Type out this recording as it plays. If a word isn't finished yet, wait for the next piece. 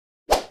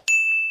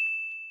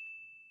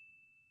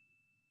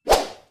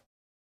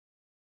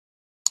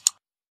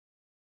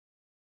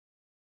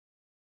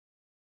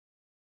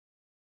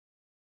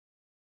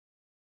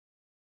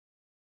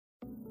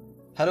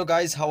Hello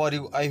guys, how are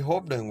you? I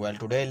hope doing well.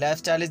 Today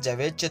lifestyle is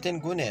Javed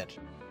Chetin Guner.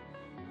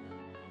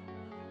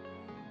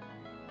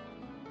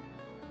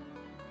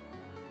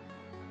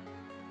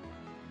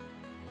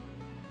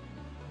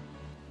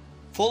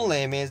 Full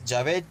name is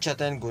Javed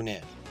Chetin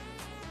Guner.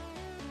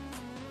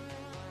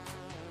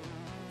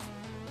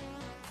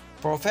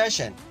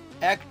 Profession: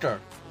 actor.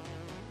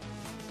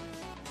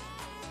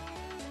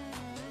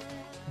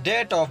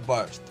 Date of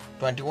birth: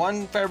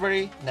 21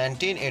 February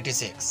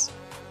 1986.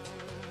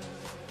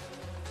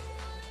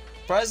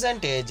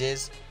 Present age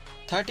is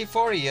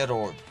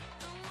 34-year-old.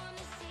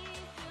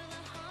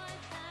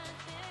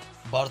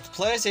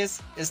 Birthplace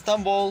is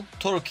Istanbul,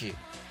 Turkey.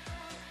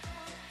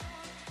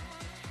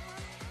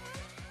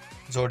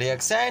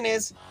 Zodiac sign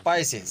is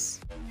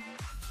Pisces.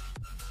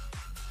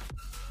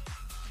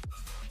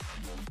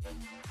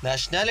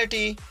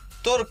 Nationality: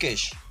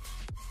 Turkish.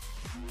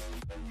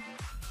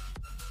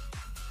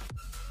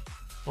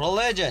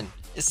 Religion: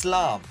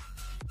 Islam.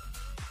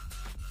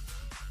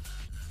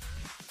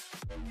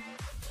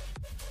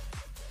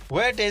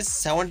 Weight is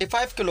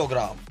 75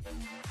 kg.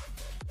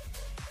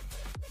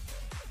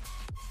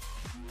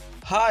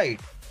 Height: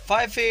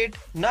 5 feet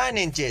 9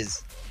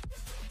 inches.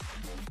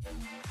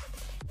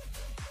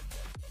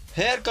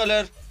 Hair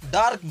color: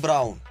 dark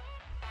brown.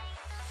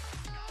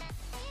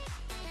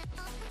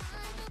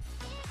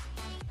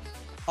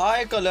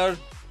 Eye color: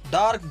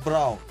 dark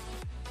brown.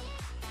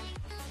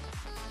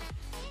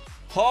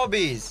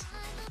 Hobbies: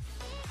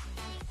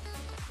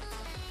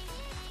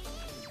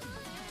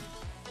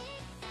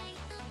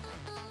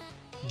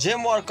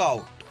 gym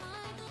workout,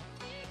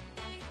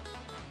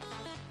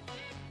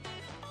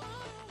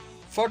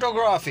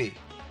 photography,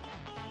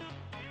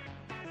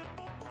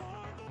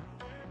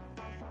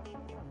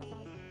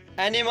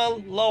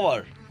 animal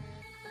lover.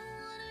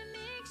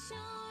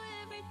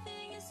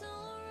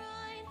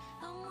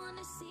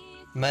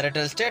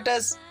 Marital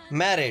status: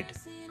 married.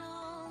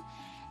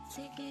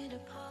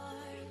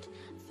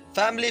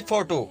 Family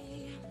photo.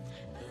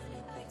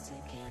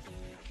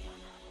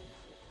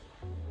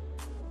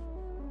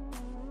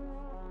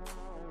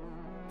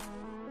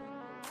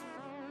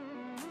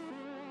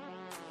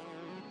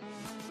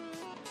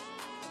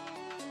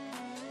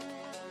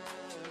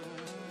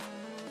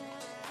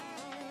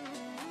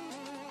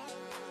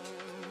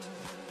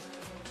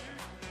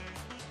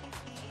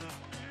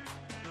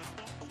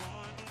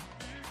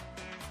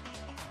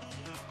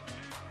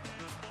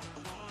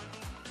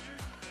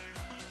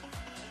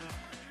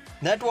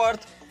 Net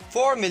worth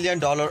 $4 million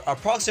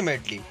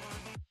approximately.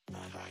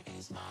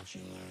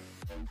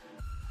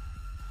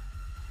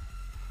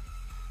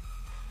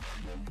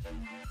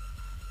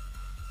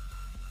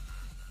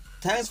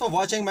 Thanks for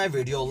watching my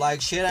video. Like,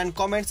 share and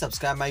comment.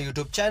 Subscribe my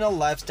YouTube channel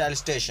Lifestyle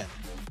Station.